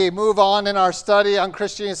We move on in our study on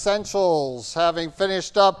Christian Essentials, having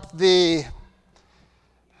finished up the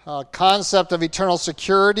concept of eternal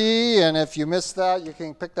security. And if you missed that, you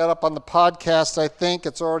can pick that up on the podcast. I think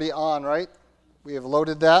it's already on, right? We have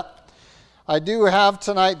loaded that. I do have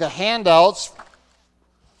tonight the handouts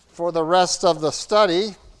for the rest of the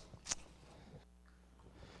study.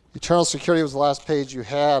 Eternal security was the last page you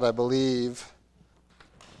had, I believe.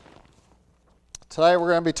 Tonight we're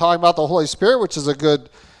going to be talking about the Holy Spirit, which is a good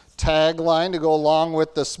tagline to go along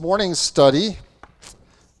with this morning's study,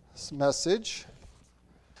 this message.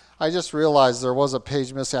 I just realized there was a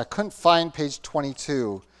page missing. I couldn't find page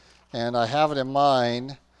 22, and I have it in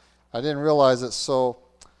mind. I didn't realize it, so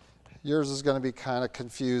yours is going to be kind of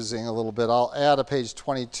confusing a little bit. I'll add a page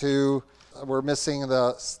 22. We're missing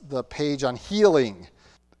the page on healing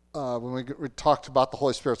when we talked about the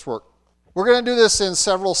Holy Spirit's work. We're going to do this in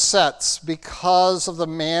several sets because of the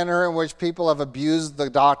manner in which people have abused the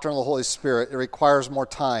doctrine of the Holy Spirit. It requires more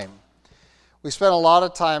time. We spent a lot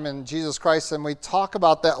of time in Jesus Christ, and we talk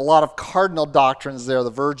about that, a lot of cardinal doctrines there, the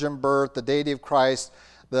virgin birth, the deity of Christ,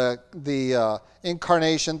 the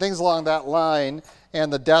incarnation, things along that line,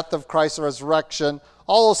 and the death of Christ, the resurrection.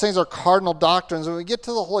 All those things are cardinal doctrines. When we get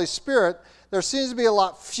to the Holy Spirit, there seems to be a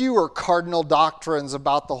lot fewer cardinal doctrines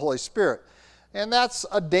about the Holy Spirit. And that's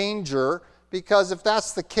a danger, because if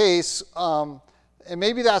that's the case, and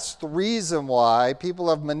maybe that's the reason why people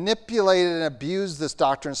have manipulated and abused this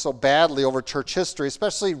doctrine so badly over church history,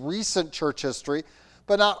 especially recent church history,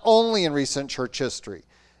 but not only in recent church history.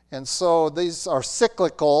 And so these are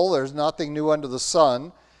cyclical. There's nothing new under the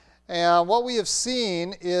sun. And what we have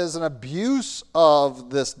seen is an abuse of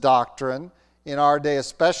this doctrine in our day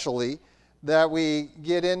especially, that we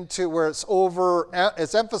get into where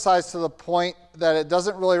it's emphasized to the point that it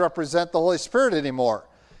doesn't really represent the Holy Spirit anymore.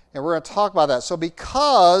 And we're going to talk about that. So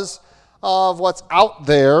because of what's out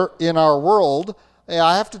there in our world,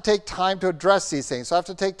 I have to take time to address these things. So I have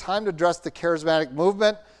to take time to address the charismatic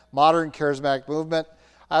movement, modern charismatic movement.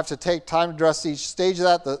 I have to take time to address each stage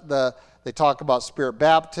of that. They talk about spirit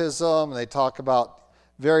baptism, and they talk about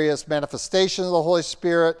various manifestations of the Holy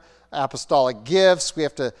Spirit, apostolic gifts. We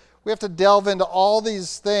have to delve into all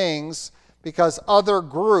these things because other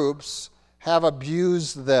groups have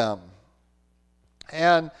abused them.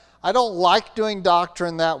 And I don't like doing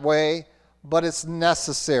doctrine that way, but it's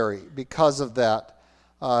necessary because of that.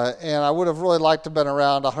 And I would have really liked to have been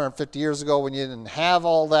around 150 years ago when you didn't have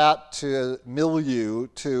all that milieu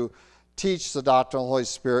to teach the doctrine of the Holy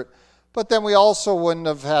Spirit. But then we also wouldn't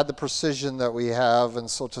have had the precision that we have. And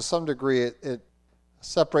so to some degree, it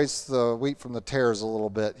separates the wheat from the tares a little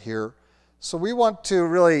bit here. So we want to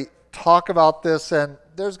really talk about this, and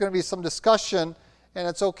there's going to be some discussion, and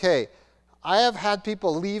it's okay. I have had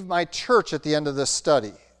people leave my church at the end of this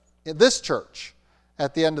study, this church,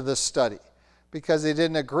 at the end of this study, because they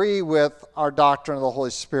didn't agree with our doctrine of the Holy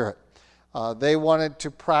Spirit. They wanted to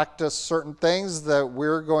practice certain things that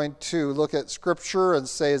we're going to look at Scripture and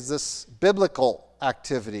say, is this biblical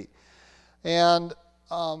activity? And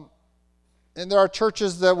there are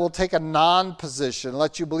churches that will take a non-position,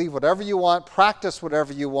 let you believe whatever you want, practice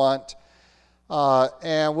whatever you want,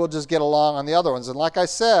 and we'll just get along on the other ones. And like I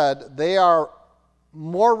said, they are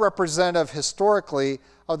more representative historically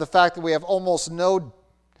of the fact that we have almost no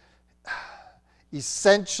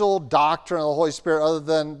essential doctrine of the Holy Spirit other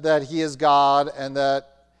than that He is God and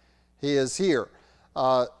that He is here.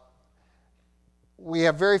 We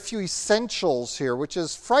have very few essentials here, which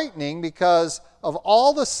is frightening because of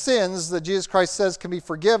all the sins that Jesus Christ says can be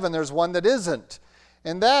forgiven, there's one that isn't.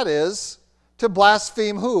 And that is to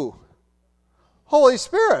blaspheme who? Holy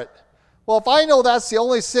Spirit. Well, if I know that's the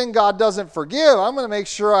only sin God doesn't forgive, I'm going to make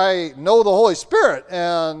sure I know the Holy Spirit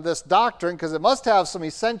and this doctrine, because it must have some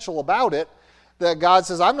essential about it that God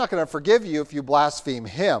says, I'm not going to forgive you if you blaspheme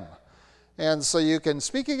Him. And so you can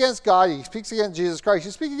speak against God, you speak against Jesus Christ,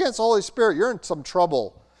 you speak against the Holy Spirit, you're in some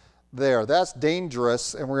trouble there. That's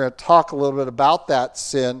dangerous, and we're going to talk a little bit about that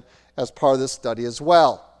sin as part of this study as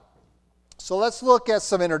well. So let's look at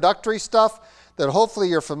some introductory stuff that hopefully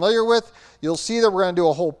you're familiar with. You'll see that we're going to do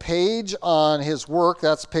a whole page on His work.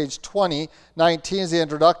 That's page 20. 19 is the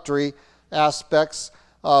introductory aspects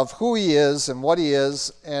of who He is and what He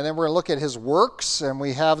is. And then we're going to look at His works, and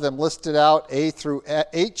we have them listed out A through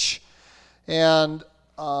H. And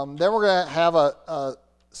then we're going to have a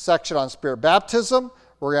section on spirit baptism.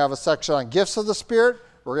 We're going to have a section on gifts of the Spirit.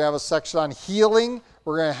 We're going to have a section on healing.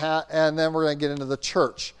 And then we're going to get into the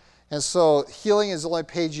church. And so healing is the only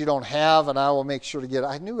page you don't have, and I will make sure to get it.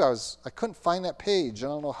 I couldn't find that page. I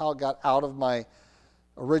don't know how it got out of my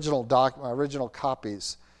original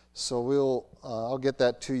copies. So I'll get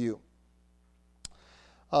that to you.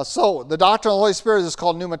 So the doctrine of the Holy Spirit is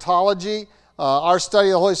called pneumatology. Our study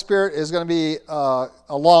of the Holy Spirit is going to be a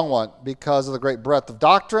long one because of the great breadth of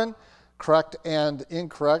doctrine, correct and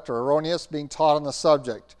incorrect or erroneous being taught on the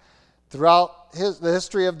subject. Throughout the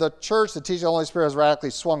history of the church, the teaching of the Holy Spirit has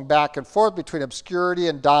radically swung back and forth between obscurity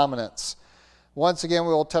and dominance. Once again,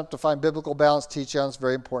 we will attempt to find biblical balance teaching on this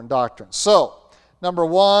very important doctrine. So, number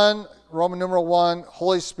one, Roman numeral 1,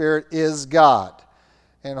 Holy Spirit is God.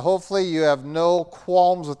 And hopefully you have no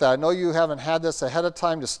qualms with that. I know you haven't had this ahead of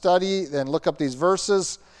time to study and look up these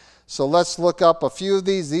verses. So let's look up a few of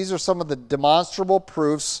these. These are some of the demonstrable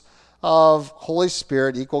proofs of Holy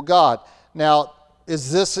Spirit equal God. Now,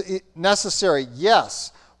 is this necessary?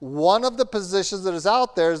 Yes. One of the positions that is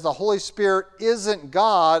out there is the Holy Spirit isn't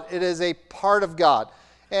God. It is a part of God.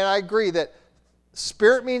 And I agree that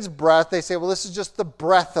Spirit means breath. They say, well, this is just the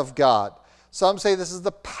breath of God. Some say this is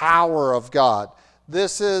the power of God.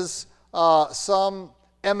 This is some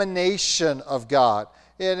emanation of God.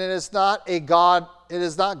 And it is not a God. It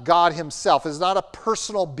is not God himself. It is not a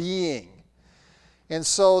personal being. And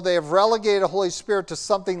so they have relegated the Holy Spirit to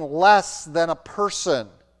something less than a person.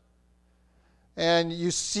 And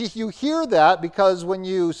you hear that because when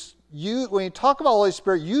you talk about the Holy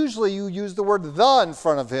Spirit, usually you use the word the in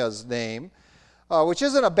front of his name, which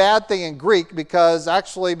isn't a bad thing in Greek because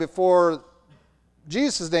actually before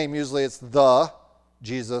Jesus' name, usually it's the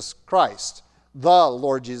Jesus Christ, the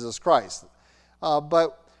Lord Jesus Christ.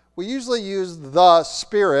 But we usually use the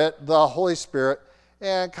Spirit, the Holy Spirit,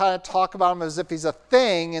 and kind of talk about him as if he's a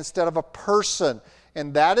thing instead of a person.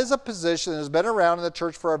 And that is a position that has been around in the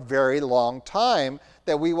church for a very long time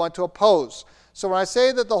that we want to oppose. So when I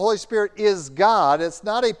say that the Holy Spirit is God, it's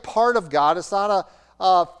not a part of God. It's not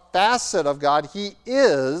a facet of God. He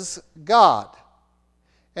is God.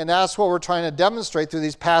 And that's what we're trying to demonstrate through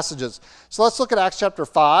these passages. So let's look at Acts chapter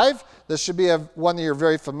 5. This should be one that you're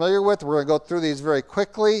very familiar with. We're going to go through these very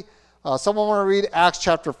quickly. Someone want to read Acts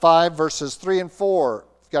chapter 5, verses 3 and 4. If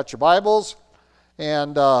you've got your Bibles.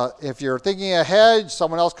 And if you're thinking ahead,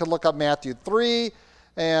 someone else could look up Matthew 3.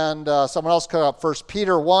 And someone else could look up 1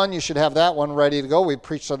 Peter 1. You should have that one ready to go. We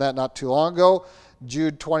preached on that not too long ago.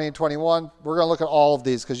 Jude 20 and 21. We're going to look at all of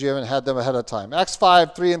these because you haven't had them ahead of time. Acts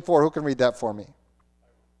 5, 3 and 4. Who can read that for me?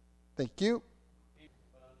 Thank you.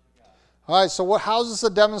 All right, so how is this a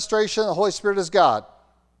demonstration the Holy Spirit is God?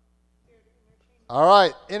 All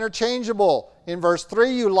right, interchangeable. In verse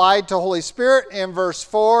 3, you lied to Holy Spirit. In verse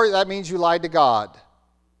 4, that means you lied to God.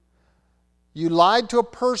 You lied to a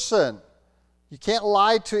person. You can't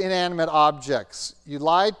lie to inanimate objects. You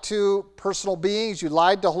lied to personal beings. You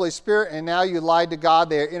lied to Holy Spirit, and now you lied to God.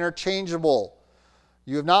 They are interchangeable.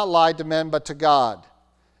 You have not lied to men, but to God.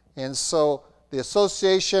 And so the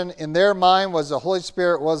association in their mind was the Holy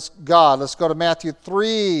Spirit was God. Let's go to Matthew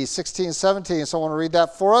 3, 16, 17. Someone read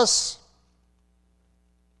that for us?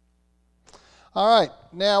 All right,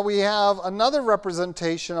 now we have another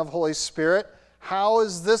representation of Holy Spirit. How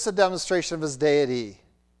is this a demonstration of his deity?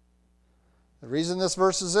 The reason this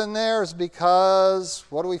verse is in there is because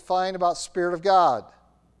what do we find about Spirit of God?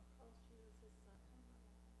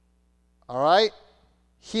 All right,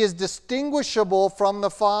 he is distinguishable from the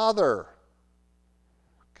Father.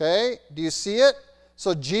 Okay, do you see it?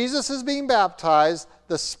 So Jesus is being baptized.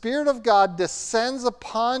 The Spirit of God descends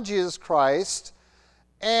upon Jesus Christ.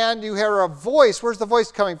 And you hear a voice. Where's the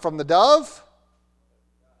voice coming from? The dove?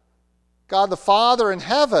 God the Father in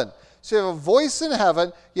heaven. So you have a voice in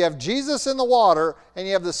heaven, you have Jesus in the water, and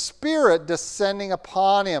you have the Spirit descending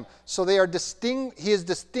upon him. So they are he is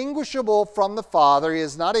distinguishable from the Father. He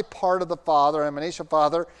is not a part of the Father, emanation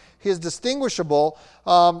Father. He is distinguishable.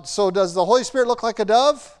 So does the Holy Spirit look like a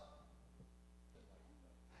dove?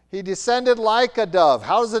 He descended like a dove.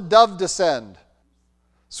 How does a dove descend?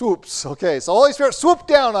 Swoops. Okay, so Holy Spirit swooped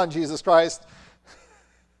down on Jesus Christ.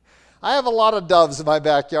 I have a lot of doves in my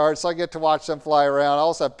backyard, so I get to watch them fly around. I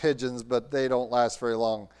also have pigeons, but they don't last very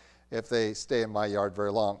long if they stay in my yard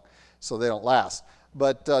very long, so they don't last.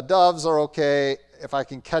 But doves are okay. If I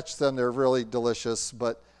can catch them, they're really delicious,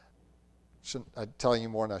 but I'm telling you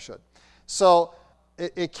more than I should. So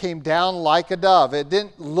it came down like a dove. It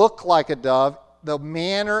didn't look like a dove. The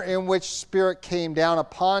manner in which Spirit came down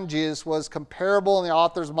upon Jesus was comparable in the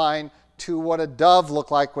author's mind to what a dove looked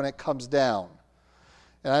like when it comes down.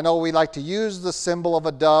 And I know we like to use the symbol of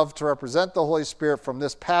a dove to represent the Holy Spirit from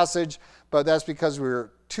this passage, but that's because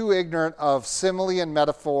we're too ignorant of simile and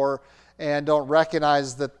metaphor and don't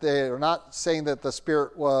recognize that they're not saying that the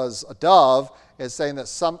Spirit was a dove. It's saying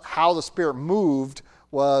that how the Spirit moved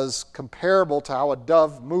was comparable to how a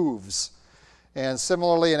dove moves. And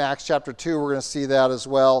similarly in Acts chapter 2, we're going to see that as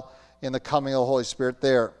well in the coming of the Holy Spirit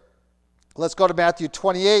there. Let's go to Matthew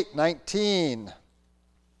 28:19.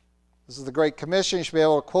 This is the Great Commission. You should be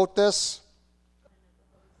able to quote this.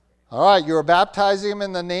 All right, you are baptizing them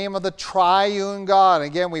in the name of the triune God.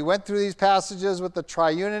 Again, we went through these passages with the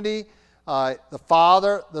triunity, the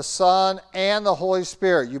Father, the Son, and the Holy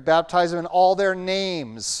Spirit. You baptize them in all their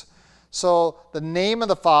names. So the name of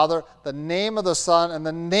the Father, the name of the Son, and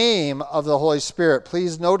the name of the Holy Spirit.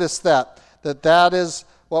 Please notice that is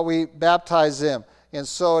what we baptize in. And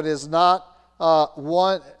so it is not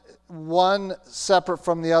one separate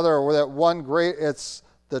from the other, or that one great, it's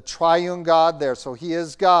the triune God there. So he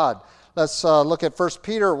is God. Let's look at 1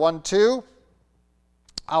 Peter 1:2.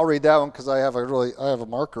 I'll read that one because I have a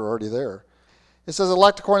marker already there. It says,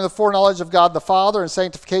 elect according to the foreknowledge of God the Father and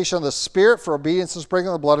sanctification of the Spirit for obedience and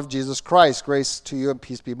sprinkling of the blood of Jesus Christ. Grace to you and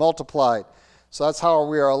peace be multiplied. So that's how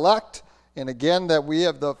we are elect. And again, that we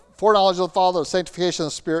have the foreknowledge of the Father, the sanctification of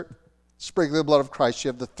the Spirit, sprinkling the blood of Christ. You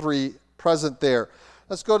have the three present there.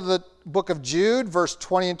 Let's go to the book of Jude, verse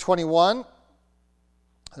 20 and 21.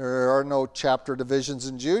 There are no chapter divisions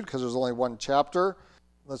in Jude because there's only one chapter.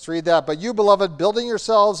 Let's read that. But you, beloved, building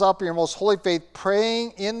yourselves up in your most holy faith,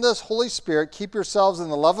 praying in the Holy Spirit, keep yourselves in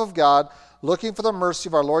the love of God, looking for the mercy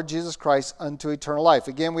of our Lord Jesus Christ unto eternal life.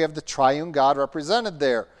 Again, we have the triune God represented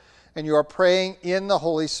there. And you are praying in the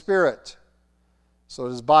Holy Spirit. So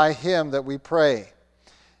it is by him that we pray.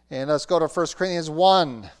 And let's go to 1 Corinthians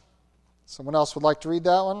 1. Someone else would like to read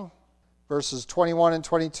that one? Verses 21 and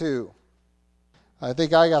 22. I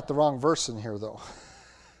think I got the wrong verse in here, though.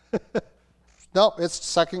 Nope,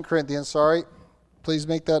 it's 2 Corinthians, sorry. Please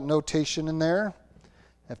make that notation in there.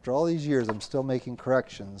 After all these years, I'm still making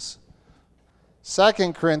corrections.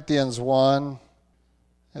 2 Corinthians 1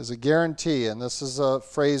 is a guarantee, and this is a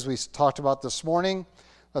phrase we talked about this morning.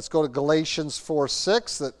 Let's go to Galatians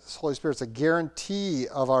 4:6, that the Holy Spirit's a guarantee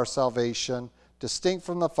of our salvation, distinct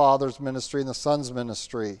from the Father's ministry and the Son's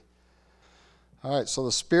ministry. All right, so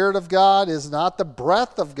the Spirit of God is not the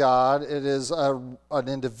breath of God. It is an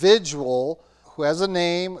individual who has a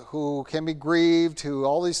name, who can be grieved, who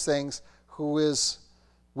all these things, who is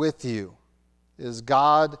with you. It is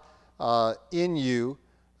God in you.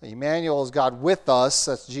 Emmanuel is God with us.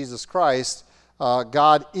 That's Jesus Christ.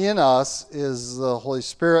 God in us is the Holy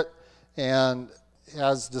Spirit and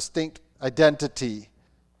has distinct identity.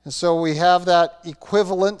 And so we have that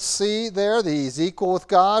equivalency there, that he's equal with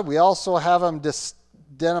God. We also have him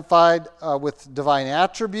identified with divine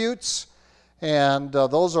attributes, and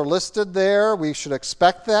those are listed there. We should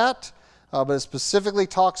expect that, but it specifically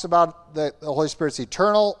talks about the Holy Spirit's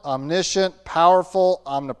eternal, omniscient, powerful,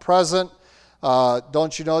 omnipresent.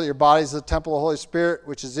 Don't you know that your body is the temple of the Holy Spirit,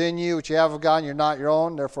 which is in you, which you have of God, and you're not your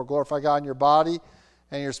own, therefore glorify God in your body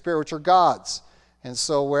and your spirit, which are God's. And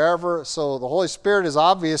so the Holy Spirit is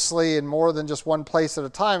obviously in more than just one place at a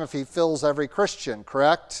time if he fills every Christian,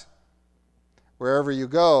 correct? Wherever you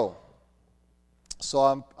go.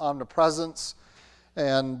 So omnipresence.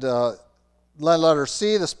 And letter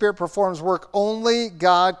C, the Spirit performs work only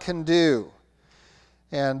God can do.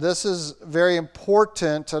 And this is very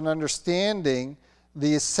important in understanding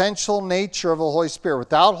the essential nature of the Holy Spirit.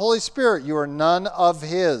 Without Holy Spirit, you are none of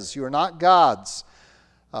his. You are not God's.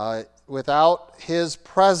 Without his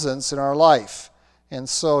presence in our life. And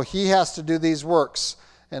so he has to do these works.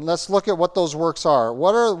 And let's look at what those works are.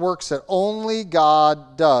 What are the works that only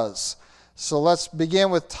God does? So let's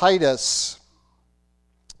begin with Titus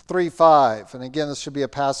 3:5. And again, this should be a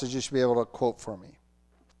passage you should be able to quote for me.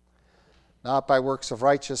 Not by works of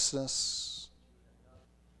righteousness.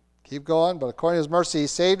 Keep going. But according to his mercy, he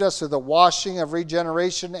saved us through the washing of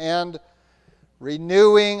regeneration and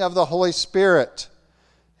renewing of the Holy Spirit.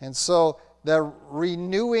 And so the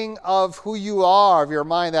renewing of who you are, of your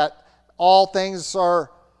mind, that all things are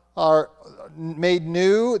made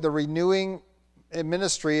new, the renewing in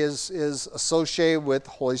ministry is associated with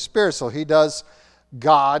Holy Spirit. So he does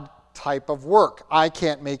God type of work. I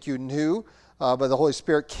can't make you new, but the Holy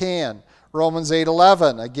Spirit can. Romans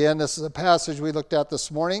 8:11. Again, this is a passage we looked at this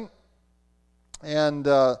morning and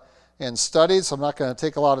studied, so I'm not going to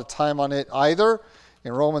take a lot of time on it either.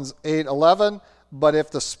 In Romans 8:11, but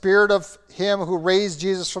if the Spirit of him who raised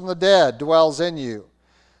Jesus from the dead dwells in you.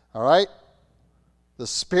 All right? The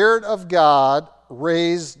Spirit of God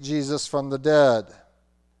raised Jesus from the dead.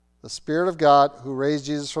 The Spirit of God who raised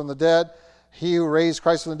Jesus from the dead, he who raised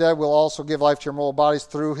Christ from the dead will also give life to your mortal bodies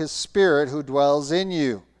through his Spirit who dwells in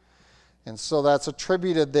you. And so that's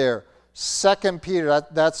attributed there. 2 Peter,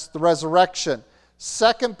 that's the resurrection.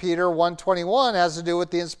 2 Peter 1:21 has to do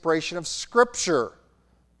with the inspiration of Scripture.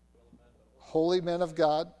 Holy men of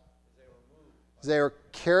God, they are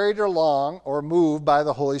carried along or moved by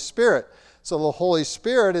the Holy Spirit. So the Holy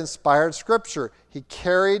Spirit inspired Scripture. He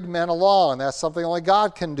carried men along. That's something only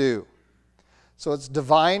God can do. So it's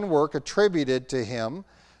divine work attributed to him.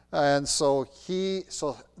 And so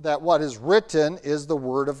that what is written is the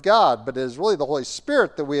Word of God. But it is really the Holy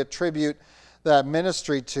Spirit that we attribute that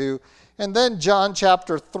ministry to. And then John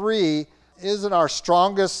chapter 3 isn't our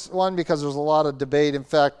strongest one because there's a lot of debate. In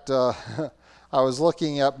fact, I was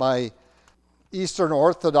looking at my Eastern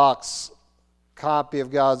Orthodox copy of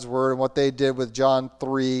God's Word and what they did with John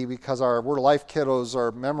 3, because our Word of Life kiddos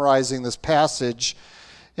are memorizing this passage.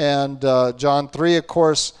 And John 3, of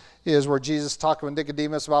course, is where Jesus talked with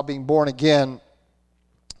Nicodemus about being born again.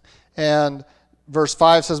 And verse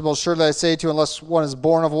 5 says, "Most surely I say to you, unless one is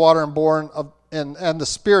born of water and born of and the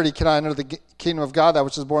Spirit, he cannot enter the kingdom of God. That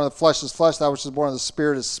which is born of the flesh is flesh, that which is born of the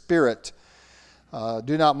Spirit is spirit.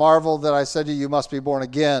 Do not marvel that I said to you, you must be born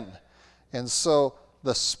again." And so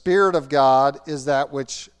the Spirit of God is that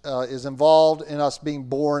which is involved in us being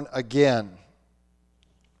born again.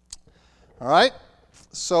 All right?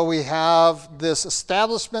 So we have this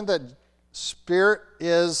establishment that Spirit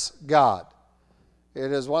is God.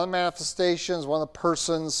 It is one of the manifestations, one of the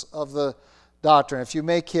persons of the doctrine. If you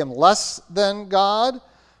make him less than God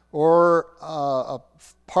or a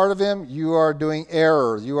part of him, you are doing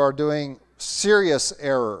error. You are doing serious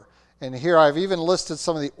error. And here I've even listed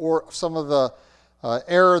some of the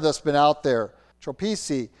error that's been out there.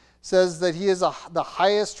 Tropici says that he is the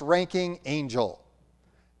highest ranking angel.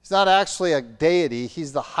 He's not actually a deity.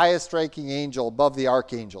 He's the highest ranking angel above the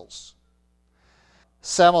archangels.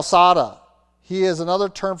 Samosata, he is another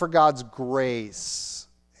term for God's grace.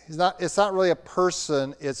 It's not really a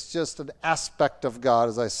person, it's just an aspect of God,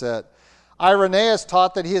 as I said. Irenaeus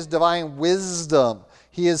taught that he is divine wisdom.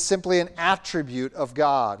 He is simply an attribute of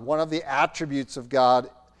God, one of the attributes of God,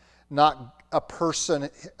 not a person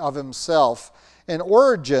of himself. And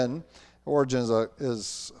Origen is a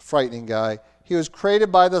frightening guy. He was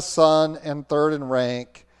created by the Son and third in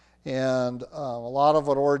rank. And a lot of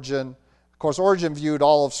what Origen viewed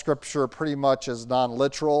all of Scripture pretty much as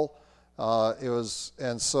non-literal.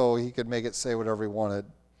 And so he could make it say whatever he wanted.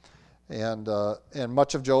 And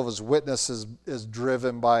much of Jehovah's Witness is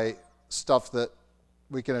driven by stuff that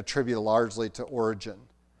we can attribute largely to Origen,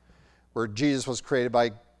 where Jesus was created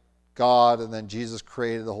by God and then Jesus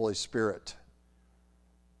created the Holy Spirit.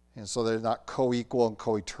 And so they're not co-equal and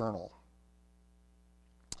co-eternal.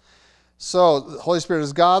 So the Holy Spirit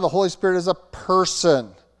is God. The Holy Spirit is a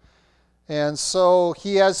person. And so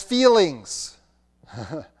he has feelings.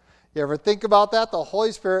 You ever think about that? The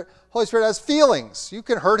Holy Spirit has feelings. You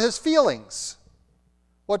can hurt his feelings.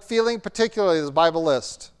 What feeling particularly does the Bible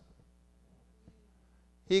list?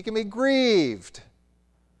 He can be grieved.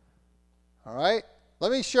 All right?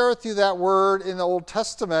 Let me share with you that word in the Old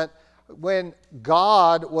Testament when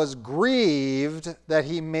God was grieved that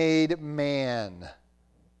he made man.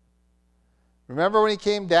 Remember when he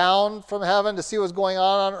came down from heaven to see what was going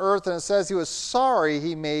on earth, and it says he was sorry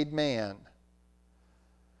he made man.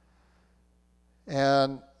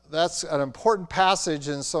 And that's an important passage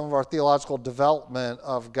in some of our theological development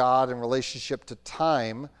of God in relationship to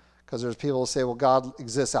time, because there's people who say, well, God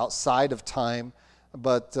exists outside of time,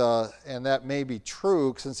 and that may be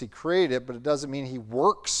true since he created it, but it doesn't mean he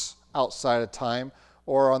works outside of time,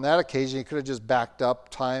 or on that occasion he could have just backed up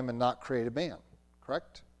time and not created man,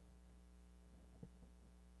 correct?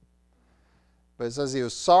 But it says he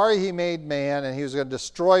was sorry he made man, and he was going to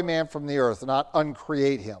destroy man from the earth, not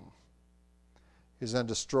uncreate him. He's going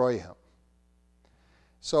to destroy him.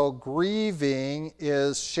 So grieving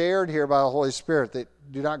is shared here by the Holy Spirit. They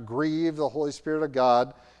do not grieve the Holy Spirit of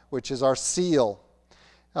God, which is our seal.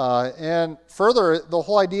 And further, the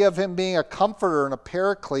whole idea of him being a comforter and a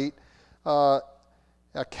paraclete, a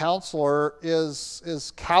counselor,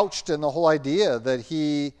 is couched in the whole idea that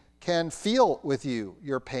he can feel with you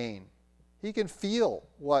your pain. He can feel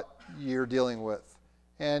what you're dealing with,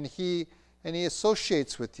 and he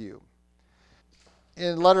associates with you.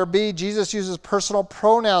 In letter B, Jesus uses personal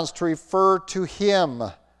pronouns to refer to him,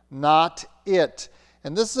 not it.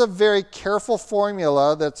 And this is a very careful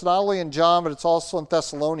formula that's not only in John, but it's also in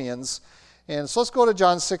Thessalonians. And so let's go to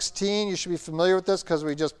John 16. You should be familiar with this because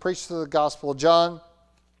we just preached through the Gospel of John,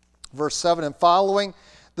 verse 7 and following.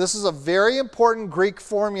 This is a very important Greek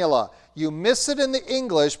formula. You miss it in the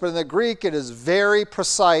English, but in the Greek it is very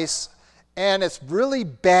precise, and it's really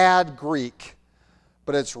bad Greek,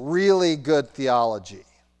 but it's really good theology.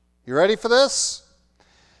 You ready for this?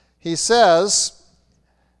 He says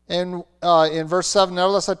in verse 7,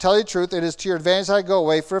 "Nevertheless I tell you the truth, it is to your advantage that I go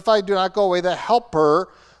away, for if I do not go away, the Helper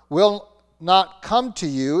will not come to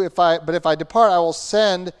you. But if I depart, I will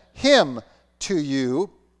send him to you."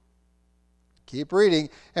 Keep reading.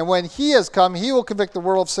 And when he has come, he will convict the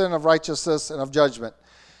world of sin, of righteousness, and of judgment.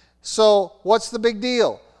 So what's the big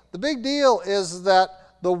deal? The big deal is that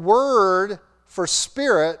the word for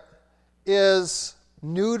spirit is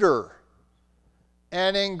neuter.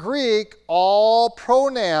 And in Greek, all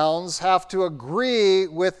pronouns have to agree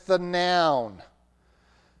with the noun.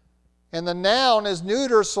 And the noun is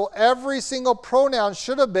neuter, so every single pronoun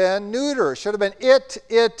should have been neuter. Should have been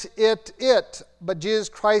it. But Jesus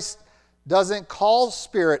Christ doesn't call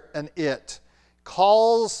spirit an it.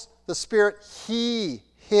 Calls the spirit he,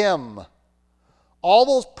 him. All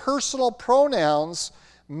those personal pronouns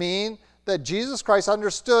mean that Jesus Christ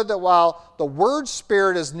understood that while the word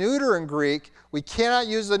spirit is neuter in Greek, we cannot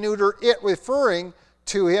use the neuter it referring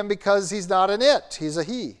to him because he's not an it, he's a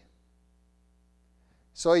he.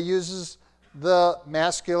 So he uses the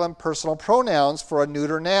masculine personal pronouns for a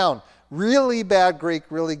neuter noun. Really bad Greek,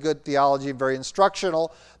 really good theology, very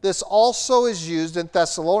instructional. This also is used in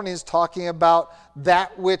Thessalonians talking about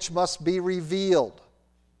that which must be revealed.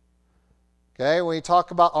 Okay, when you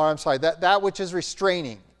talk about, that which is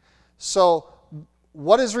restraining. So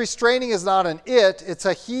what is restraining is not an it, it's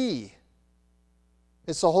a he.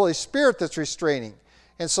 It's the Holy Spirit that's restraining.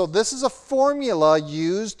 And so this is a formula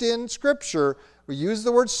used in Scripture. We use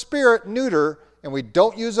the word spirit, neuter, and we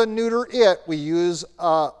don't use a neuter it, we use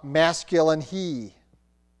a masculine he.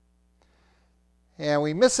 And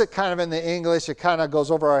we miss it kind of in the English. It kind of goes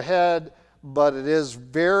over our head, but it is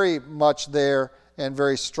very much there and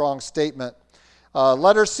very strong statement.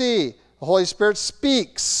 Letter C, the Holy Spirit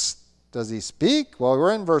speaks. Does he speak? Well,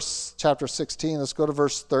 we're in chapter 16. Let's go to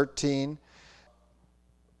verse 13.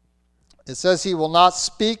 It says he will not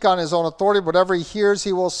speak on his own authority. Whatever he hears,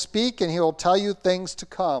 he will speak, and he will tell you things to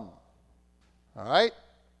come. All right?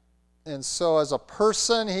 And so as a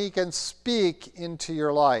person, he can speak into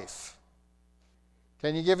your life.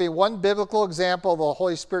 Can you give me one biblical example of the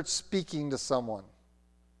Holy Spirit speaking to someone?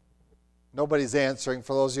 Nobody's answering.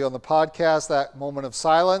 For those of you on the podcast, that moment of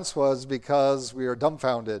silence was because we are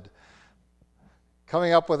dumbfounded.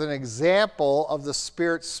 Coming up with an example of the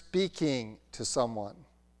Spirit speaking to someone.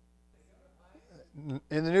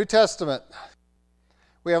 In the New Testament,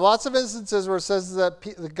 we have lots of instances where it says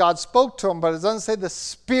that God spoke to them, but it doesn't say the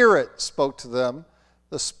Spirit spoke to them.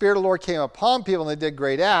 The Spirit of the Lord came upon people and they did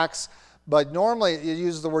great acts, but normally it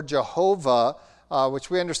uses the word Jehovah, which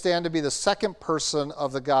we understand to be the second person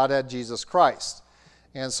of the Godhead, Jesus Christ.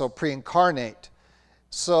 And so pre-incarnate.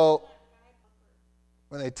 So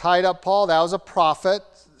when they tied up Paul, that was a prophet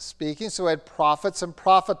speaking. So we had prophets and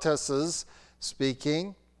prophetesses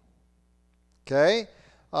speaking. Okay?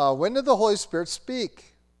 When did the Holy Spirit speak?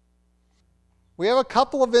 We have a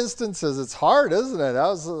couple of instances. It's hard, isn't it? That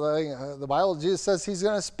was the Bible. Jesus says he's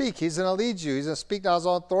going to speak. He's going to lead you. He's going to speak not his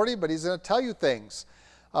own authority, but he's going to tell you things.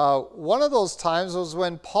 One of those times was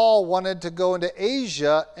when Paul wanted to go into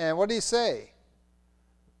Asia, and what did he say?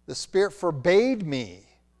 The Spirit forbade me.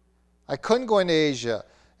 I couldn't go into Asia.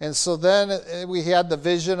 And so then we had the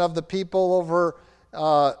vision of the people over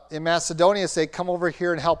in Macedonia say, come over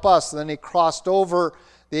here and help us. And then he crossed over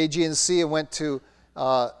the Aegean Sea and went to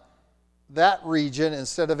that region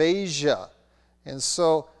instead of Asia. And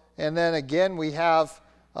then again we have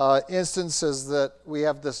instances that we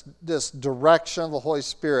have this direction of the Holy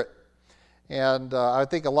Spirit. And I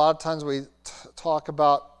think a lot of times we talk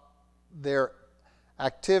about their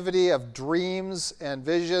activity of dreams and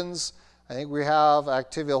visions. I think we have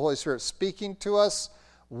activity of the Holy Spirit speaking to us.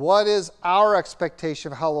 What is our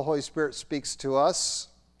expectation of how the Holy Spirit speaks to us?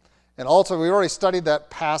 And ultimately, we already studied that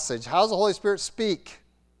passage. How does the Holy Spirit speak?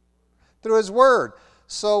 Through His Word.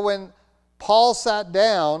 So when Paul sat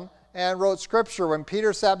down and wrote Scripture, when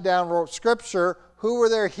Peter sat down and wrote Scripture, who were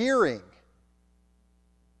they hearing?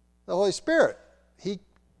 The Holy Spirit. He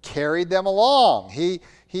carried them along. He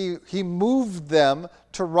moved them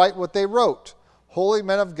to write what they wrote. Holy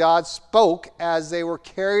men of God spoke as they were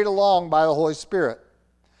carried along by the Holy Spirit.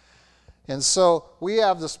 And so we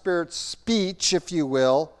have the Spirit's speech, if you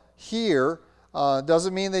will, here.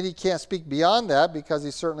 Doesn't mean that He can't speak beyond that, because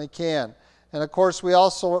He certainly can. And of course, we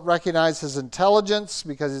also recognize His intelligence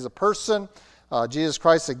because He's a person. Jesus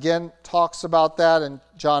Christ again talks about that in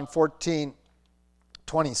John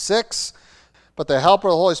 14:26. But the Helper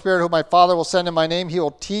of the Holy Spirit, whom my Father will send in my name, He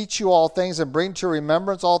will teach you all things and bring to your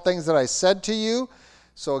remembrance all things that I said to you.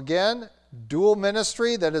 So again, dual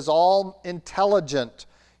ministry that is all intelligent.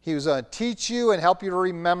 He was going to teach you and help you to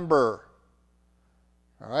remember.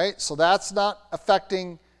 All right? So that's not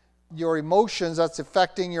affecting your emotions, that's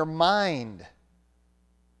affecting your mind.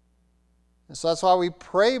 And so that's why we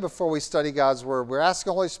pray before we study God's Word. We're asking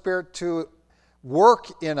the Holy Spirit to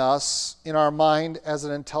work in us, in our mind, as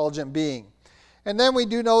an intelligent being. And then we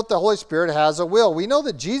do note the Holy Spirit has a will. We know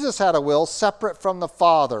that Jesus had a will separate from the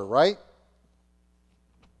Father, right?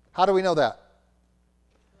 How do we know that?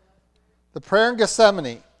 The prayer in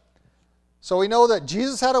Gethsemane. So we know that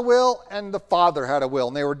Jesus had a will and the Father had a will,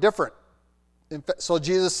 and they were different. So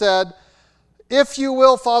Jesus said, if you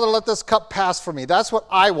will, Father, let this cup pass from me. That's what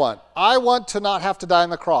I want. I want to not have to die on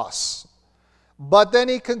the cross. But then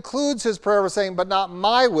he concludes his prayer with saying, but not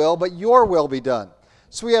my will, but your will be done.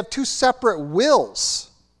 So we have two separate wills.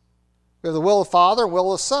 We have the will of the Father and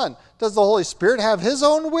will of the Son. Does the Holy Spirit have his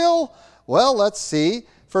own will? Well, let's see.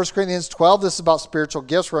 1 Corinthians 12, this is about spiritual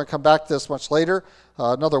gifts. We're going to come back to this much later,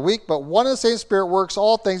 another week. But one and the same Spirit works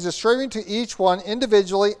all things, distributing to each one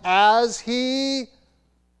individually as he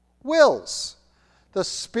wills. The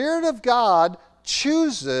Spirit of God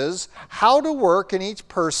chooses how to work in each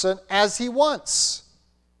person as he wants.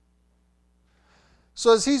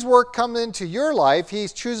 So as his work comes into your life, he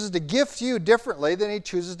chooses to gift you differently than he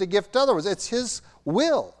chooses to gift others. It's his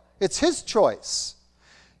will. It's his choice.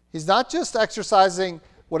 He's not just exercising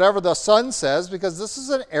whatever the Son says, because this is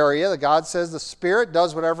an area that God says the Spirit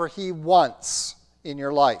does whatever he wants in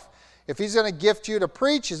your life. If he's going to gift you to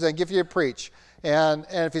preach, he's going to gift you to preach. And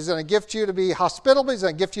if he's going to gift you to be hospitable, he's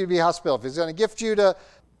going to gift you to be hospitable. If he's going to gift you to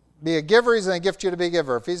be a giver, he's going to gift you to be a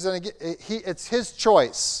giver. If he's going to, it's his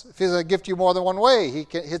choice. If he's going to gift you more than one way,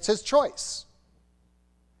 it's his choice.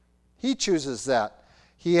 He chooses that.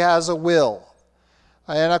 He has a will.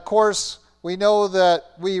 And of course, we know that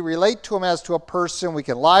we relate to him as to a person. We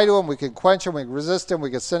can lie to him, we can quench him, we can resist him, we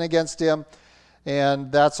can sin against him.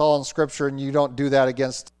 And that's all in Scripture, and you don't do that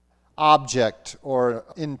against object or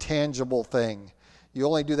intangible thing. You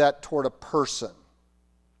only do that toward a person.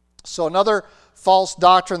 So another false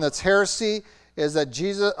doctrine that's heresy is that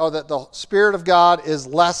that the Spirit of God is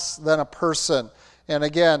less than a person. And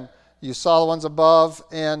again, you saw the ones above.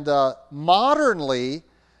 And modernly,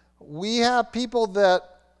 we have people that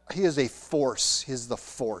he is a force. He's the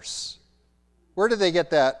force. Where did they get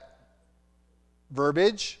that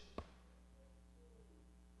verbiage?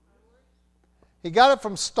 He got it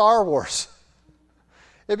from Star Wars.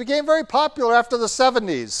 It became very popular after the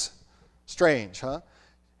 70s. Strange, huh?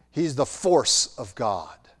 He's the force of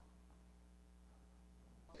God.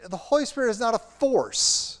 The Holy Spirit is not a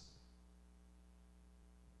force.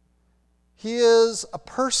 He is a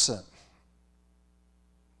person.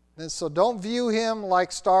 And so don't view him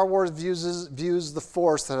like Star Wars views the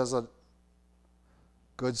force that has a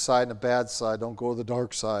good side and a bad side. Don't go to the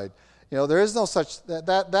dark side. You know, there is no such,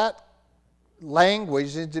 that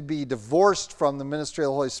language needs to be divorced from the ministry of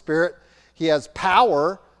the Holy Spirit. He has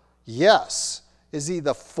power, yes. Is he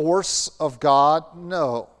the force of God?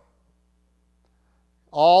 No.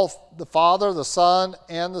 All, the Father, the Son,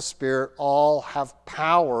 and the Spirit all have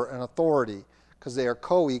power and authority because they are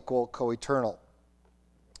co-equal, co-eternal.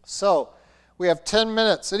 So, we have 10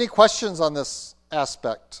 minutes. Any questions on this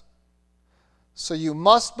aspect? So you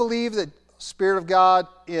must believe that the Spirit of God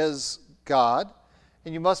is God,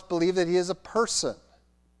 and you must believe that he is a person,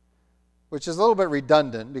 which is a little bit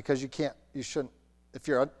redundant because you shouldn't, if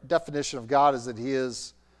your definition of God is that he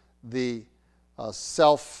is the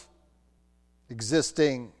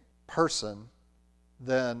self-existing person,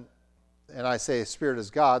 then, and I say Spirit is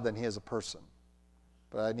God, then he is a person.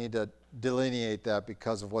 But I need to delineate that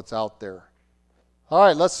because of what's out there. All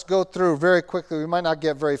right, let's go through very quickly. We might not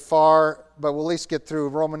get very far, but we'll at least get through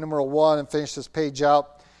Roman numeral 1 and finish this page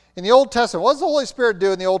out. In the Old Testament, what does the Holy Spirit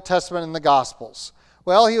do in the Old Testament and the Gospels?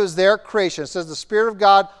 Well, he was there at creation. It says the Spirit of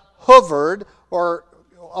God hovered or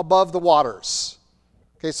above the waters.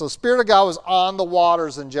 Okay, so the Spirit of God was on the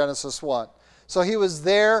waters in Genesis 1. So he was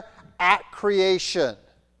there at creation.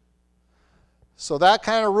 So that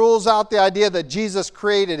kind of rules out the idea that Jesus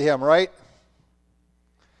created him, right?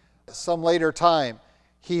 Some later time.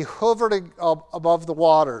 He hovered above the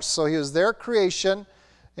waters. So he was there at creation,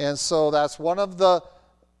 and so that's one of the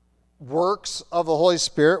works of the Holy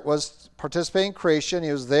Spirit was participating in creation.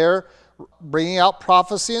 He was there bringing out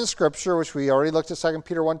prophecy in Scripture, which we already looked at 2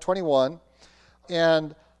 Peter 1:21.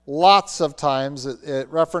 And lots of times it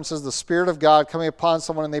references the Spirit of God coming upon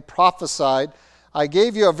someone and they prophesied. I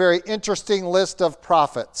gave you a very interesting list of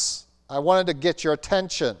prophets. I wanted to get your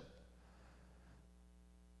attention.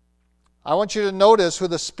 I want you to notice who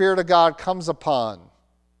the Spirit of God comes upon.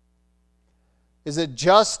 Is it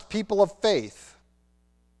just people of faith?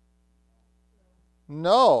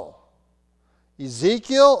 No.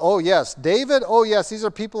 Ezekiel? Oh yes. David? Oh yes, these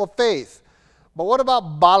are people of faith. But what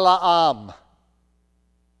about Balaam?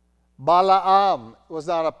 Balaam was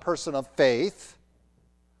not a person of faith.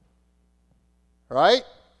 Right?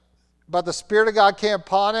 But the Spirit of God came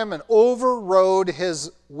upon him and overrode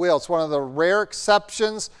his will. It's one of the rare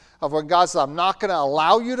exceptions of when God says, I'm not going to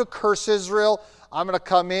allow you to curse Israel. I'm going to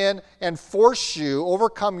come in and force you,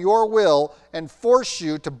 overcome your will, and force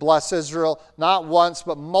you to bless Israel, not once,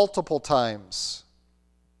 but multiple times.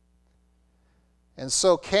 And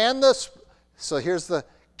so can the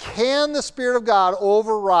Spirit of God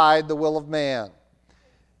override the will of man?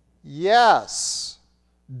 Yes.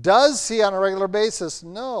 Does he on a regular basis?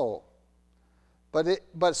 No.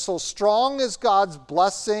 But so strong is God's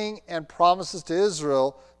blessing and promises to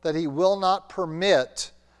Israel that he will not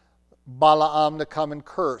permit Balaam to come and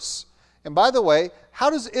curse. And by the way, how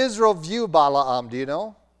does Israel view Balaam? Do you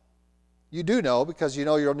know? You do know because you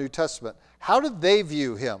know your New Testament. How did they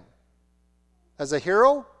view him? As a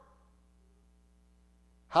hero?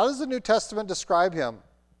 How does the New Testament describe him?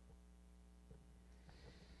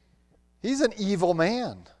 He's an evil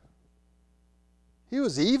man. He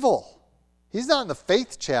was evil. He's not in the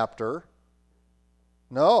faith chapter.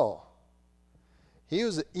 No. He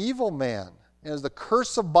was an evil man. It was the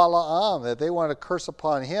curse of Balaam that they wanted to curse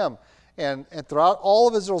upon him. And throughout all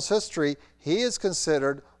of Israel's history, he is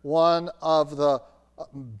considered one of the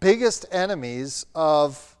biggest enemies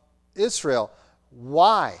of Israel.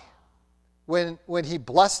 Why? When he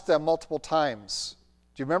blessed them multiple times.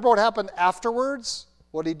 Do you remember what happened afterwards?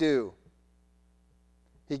 What did he do?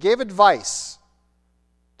 He gave advice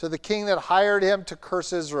to the king that hired him to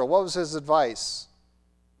curse Israel. What was his advice?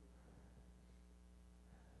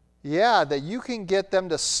 Yeah, that you can get them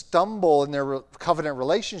to stumble in their covenant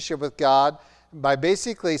relationship with God by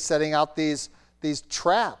basically setting out these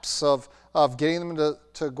traps of getting them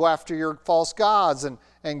to go after your false gods and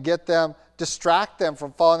distract them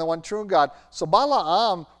from following the one true God. So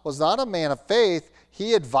Balaam was not a man of faith.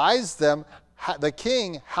 He advised them, the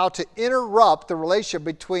king, how to interrupt the relationship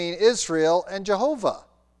between Israel and Jehovah.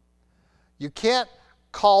 You can't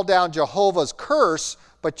call down Jehovah's curse,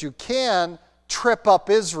 but you can trip up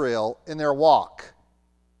Israel in their walk.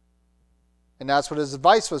 And that's what his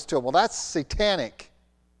advice was to him. Well, that's satanic.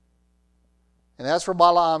 And that's where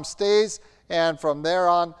Balaam stays. And from there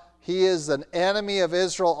on, he is an enemy of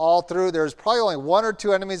Israel all through. There's probably only one or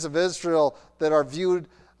two enemies of Israel that are viewed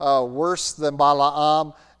worse than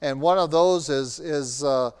Balaam. And one of those is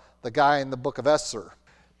the guy in the book of Esther,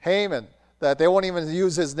 Haman, that they won't even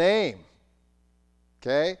use his name.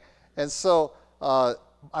 Okay? And so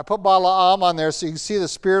I put Balaam on there so you can see the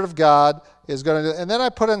Spirit of God is going to do. And then I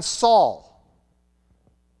put in Saul.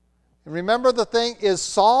 And remember the thing, is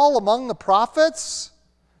Saul among the prophets?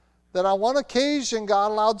 That on one occasion God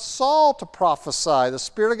allowed Saul to prophesy. The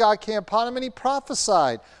Spirit of God came upon him and he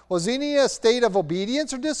prophesied. Was he in a state of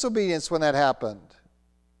obedience or disobedience when that happened?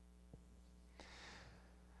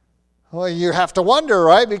 Well, you have to wonder,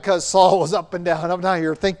 right? Because Saul was up and down. Now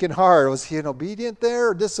you're thinking hard. Was he an obedient there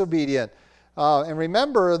or disobedient? And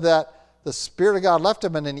remember that the Spirit of God left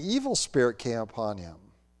him and an evil spirit came upon him.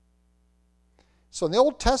 So in the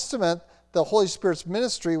Old Testament, the Holy Spirit's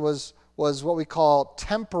ministry was what we call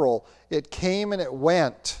temporal. It came and it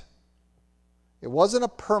went. It wasn't a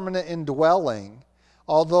permanent indwelling,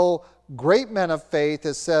 although great men of faith,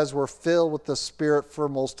 it says, were filled with the Spirit for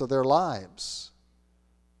most of their lives.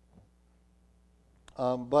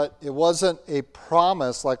 But it wasn't a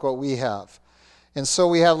promise like what we have. And so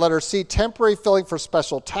we have letter C, temporary filling for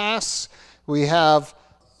special tasks. We have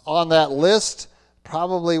on that list,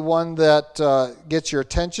 probably one that gets your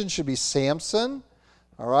attention should be Samson,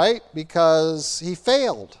 all right, because he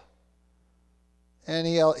failed. And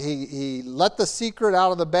he let the secret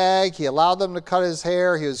out of the bag. He allowed them to cut his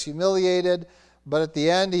hair. He was humiliated. But at the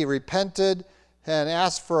end, he repented and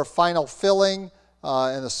asked for a final filling.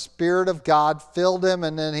 And the Spirit of God filled him,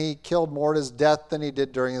 and then he killed more at his death than he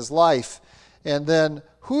did during his life. And then,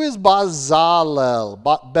 who is Bezalel?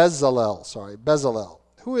 Bezalel.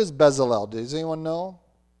 Who is Bezalel? Does anyone know?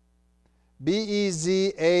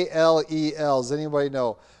 Bezalel. Does anybody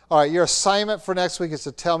know? All right, your assignment for next week is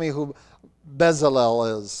to tell me who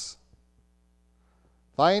Bezalel is.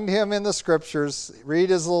 Find him in the scriptures.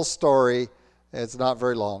 Read his little story. It's not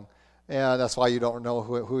very long. And that's why you don't know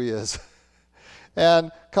who he is.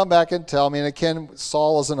 And come back and tell me. And again,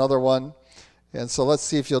 Saul is another one. And so let's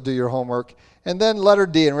see if you'll do your homework. And then letter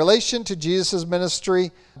D, in relation to Jesus'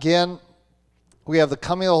 ministry, again, we have the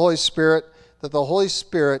coming of the Holy Spirit, that the Holy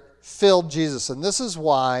Spirit filled Jesus. And this is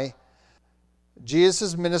why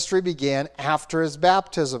Jesus' ministry began after his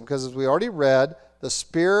baptism, because as we already read, the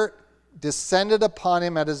Spirit descended upon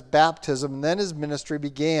him at his baptism, and then his ministry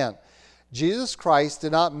began. Jesus Christ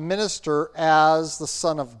did not minister as the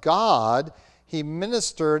Son of God. He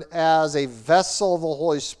ministered as a vessel of the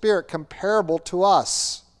Holy Spirit comparable to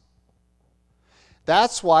us.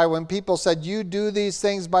 That's why when people said, you do these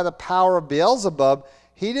things by the power of Beelzebub,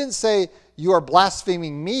 he didn't say, you are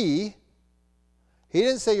blaspheming me. He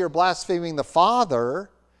didn't say you're blaspheming the Father.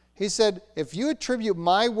 He said, if you attribute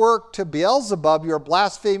my work to Beelzebub, you're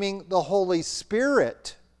blaspheming the Holy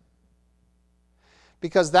Spirit.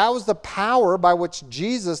 Because that was the power by which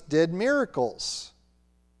Jesus did miracles.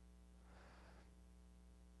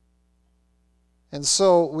 And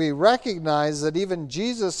so we recognize that even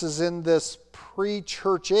Jesus is in this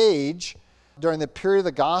pre-church age during the period of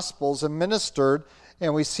the Gospels and ministered,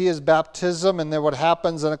 and we see his baptism and then what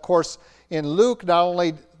happens. And of course, in Luke, not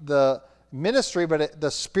only the ministry, but the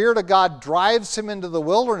Spirit of God drives him into the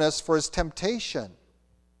wilderness for his temptation.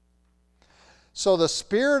 So the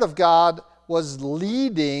Spirit of God was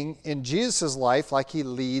leading in Jesus' life like he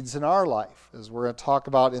leads in our life, as we're going to talk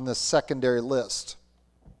about in the secondary list.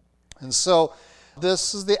 And so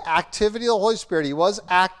this is the activity of the Holy Spirit. He was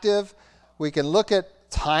active. We can look at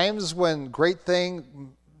times when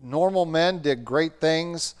normal men did great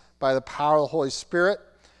things by the power of the Holy Spirit.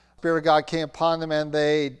 The Spirit of God came upon them and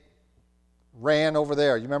they ran over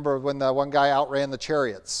there. You remember when the one guy outran the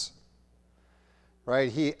chariots?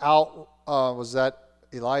 Right? Was that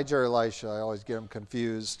Elijah or Elisha? I always get them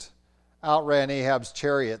confused. Outran Ahab's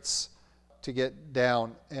chariots to get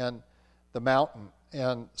down and the mountain.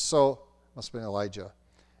 And so, must have been Elijah.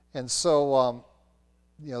 And so,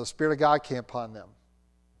 the Spirit of God came upon them.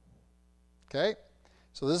 Okay?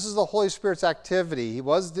 So this is the Holy Spirit's activity. He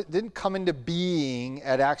didn't come into being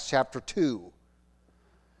at Acts chapter 2.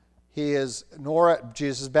 Nor at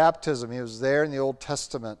Jesus' baptism. He was there in the Old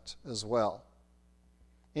Testament as well.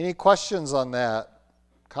 Any questions on that?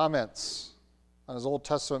 Comments on his Old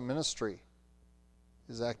Testament ministry?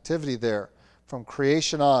 His activity there from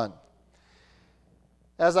creation on.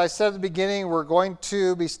 As I said at the beginning, we're going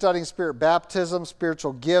to be studying spirit baptism,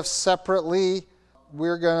 spiritual gifts separately.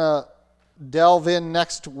 We're going to delve in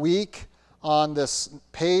next week on this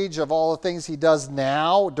page of all the things he does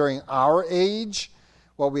now during our age,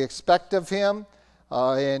 what we expect of him.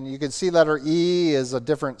 And you can see letter E is a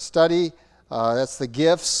different study. That's the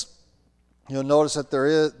gifts. You'll notice that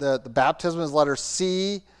the baptism is letter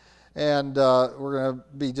C. And we're going to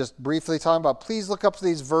be just briefly talking about, please look up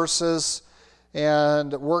these verses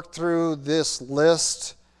and work through this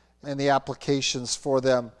list and the applications for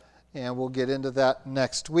them. And we'll get into that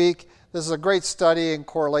next week. This is a great study in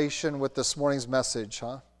correlation with this morning's message,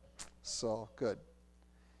 huh? So, good.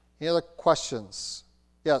 Any other questions?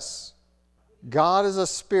 Yes. God is a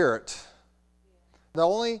spirit. The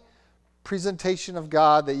only presentation of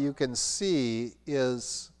God that you can see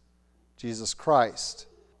is Jesus Christ.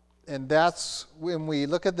 And that's when we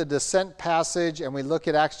look at the descent passage and we look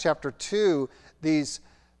at Acts chapter 2, these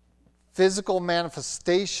physical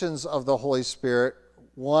manifestations of the Holy Spirit,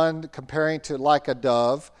 one comparing to like a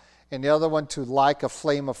dove and the other one to like a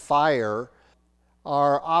flame of fire,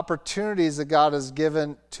 are opportunities that God has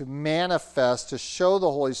given to manifest, to show the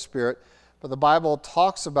Holy Spirit. But the Bible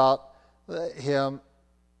talks about him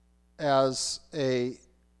as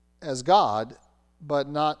God, but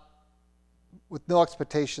not with no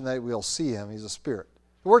expectation that we'll see him. He's a spirit.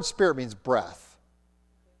 The word spirit means breath.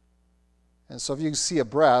 And so if you see a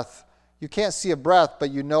breath, you can't see a breath,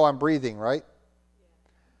 but you know I'm breathing, right?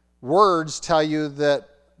 Words tell you that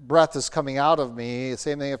breath is coming out of me. The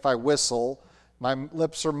same thing if I whistle, my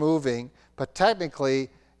lips are moving. But technically,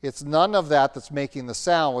 it's none of that that's making the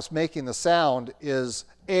sound. What's making the sound is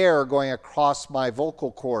air going across my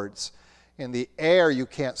vocal cords. And the air you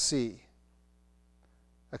can't see.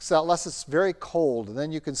 Except unless it's very cold, and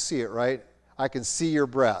then you can see it, right? I can see your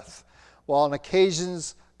breath. Well, on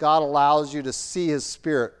occasions, God allows you to see his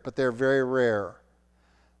spirit, but they're very rare.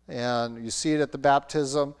 And you see it at the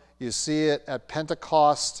baptism, you see it at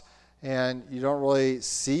Pentecost, and you don't really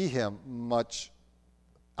see him much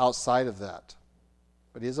outside of that.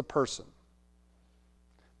 But he is a person.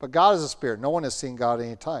 But God is a spirit. No one has seen God at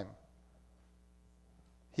any time.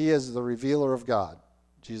 He is the revealer of God,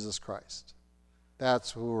 Jesus Christ.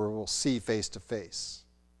 That's who we'll see face to face,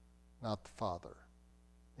 not the Father.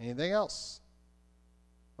 Anything else?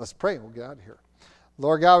 Let's pray. We'll get out of here.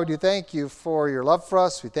 Lord God, we do thank you for your love for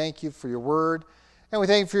us. We thank you for your word. And we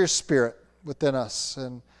thank you for your spirit within us.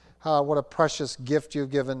 And what a precious gift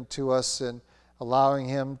you've given to us in allowing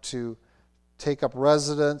him to take up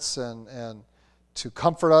residence and to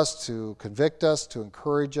comfort us, to convict us, to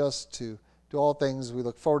encourage us, to do all things. We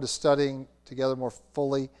look forward to studying together more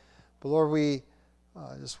fully. But Lord, we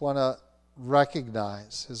just want to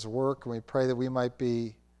recognize his work, and we pray that we might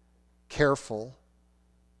be careful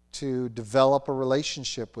to develop a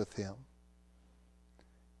relationship with him.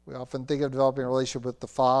 We often think of developing a relationship with the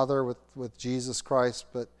Father, with Jesus Christ,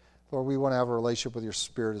 but Lord, we want to have a relationship with your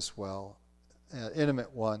Spirit as well, an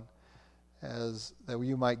intimate one, as that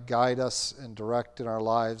you might guide us and direct in our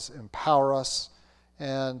lives, empower us,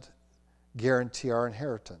 and guarantee our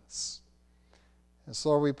inheritance. And so,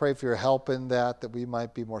 Lord, we pray for your help in that we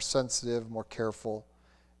might be more sensitive, more careful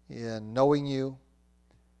in knowing you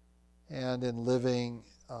and in living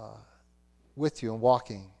with you and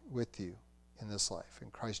walking with you in this life.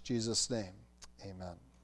 In Christ Jesus' name, amen.